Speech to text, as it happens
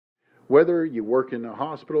Whether you work in a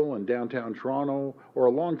hospital in downtown Toronto or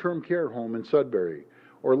a long-term care home in Sudbury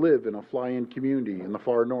or live in a fly-in community in the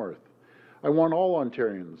far north, I want all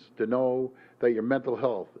Ontarians to know that your mental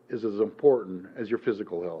health is as important as your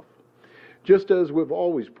physical health. Just as we've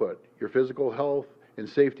always put your physical health and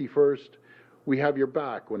safety first, we have your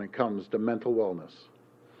back when it comes to mental wellness.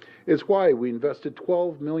 It's why we invested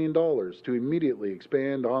 $12 million to immediately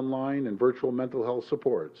expand online and virtual mental health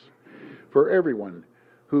supports for everyone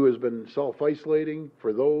who has been self-isolating,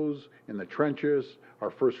 for those in the trenches, our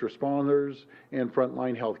first responders, and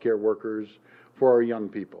frontline healthcare workers, for our young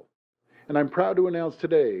people. And I'm proud to announce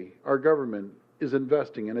today our government is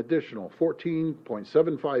investing an additional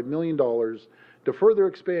 $14.75 million to further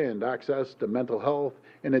expand access to mental health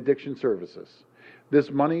and addiction services.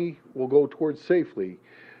 This money will go towards safely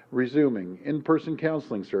resuming in-person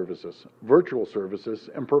counseling services, virtual services,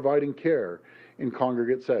 and providing care in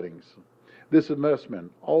congregate settings. This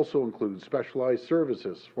investment also includes specialized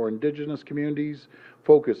services for Indigenous communities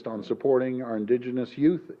focused on supporting our Indigenous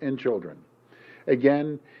youth and children.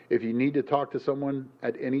 Again, if you need to talk to someone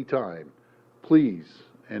at any time, please,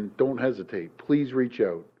 and don't hesitate, please reach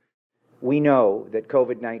out. We know that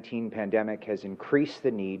COVID-19 pandemic has increased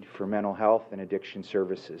the need for mental health and addiction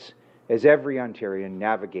services as every Ontarian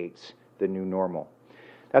navigates the new normal.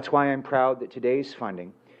 That's why I'm proud that today's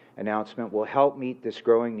funding announcement will help meet this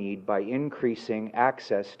growing need by increasing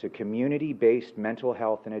access to community-based mental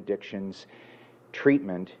health and addictions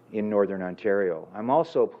treatment in Northern Ontario. I'm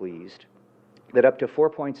also pleased that up to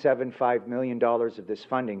 $4.75 million of this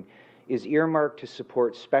funding is earmarked to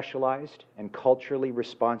support specialized and culturally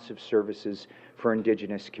responsive services for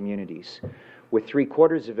Indigenous communities, with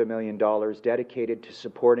 $750,000 dedicated to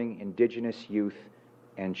supporting Indigenous youth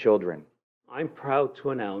and children. I'm proud to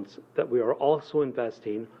announce that we are also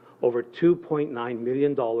investing over $2.9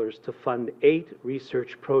 million to fund 8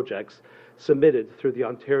 research projects submitted through the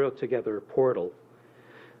Ontario Together portal.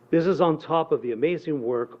 This is on top of the amazing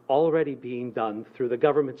work already being done through the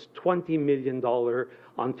government's $20 million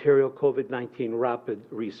Ontario COVID-19 Rapid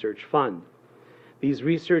Research Fund. These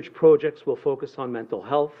research projects will focus on mental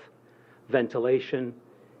health, ventilation,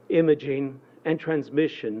 imaging, and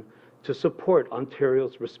transmission to support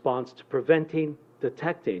Ontario's response to preventing,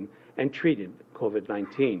 detecting, and treating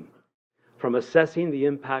COVID-19. From assessing the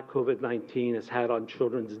impact COVID-19 has had on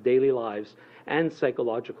children's daily lives and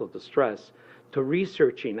psychological distress, to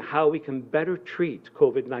researching how we can better treat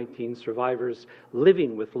COVID-19 survivors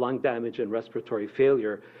living with lung damage and respiratory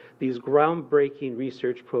failure, these groundbreaking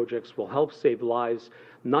research projects will help save lives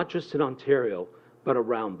not just in Ontario, but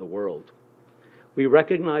around the world. We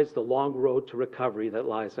recognize the long road to recovery that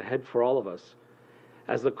lies ahead for all of us.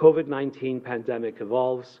 As the COVID-19 pandemic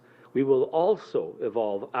evolves, we will also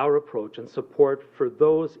evolve our approach and support for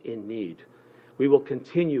those in need. We will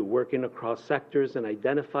continue working across sectors and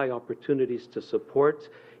identify opportunities to support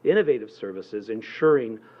innovative services,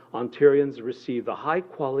 ensuring Ontarians receive the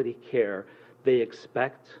high-quality care they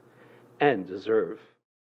expect and deserve.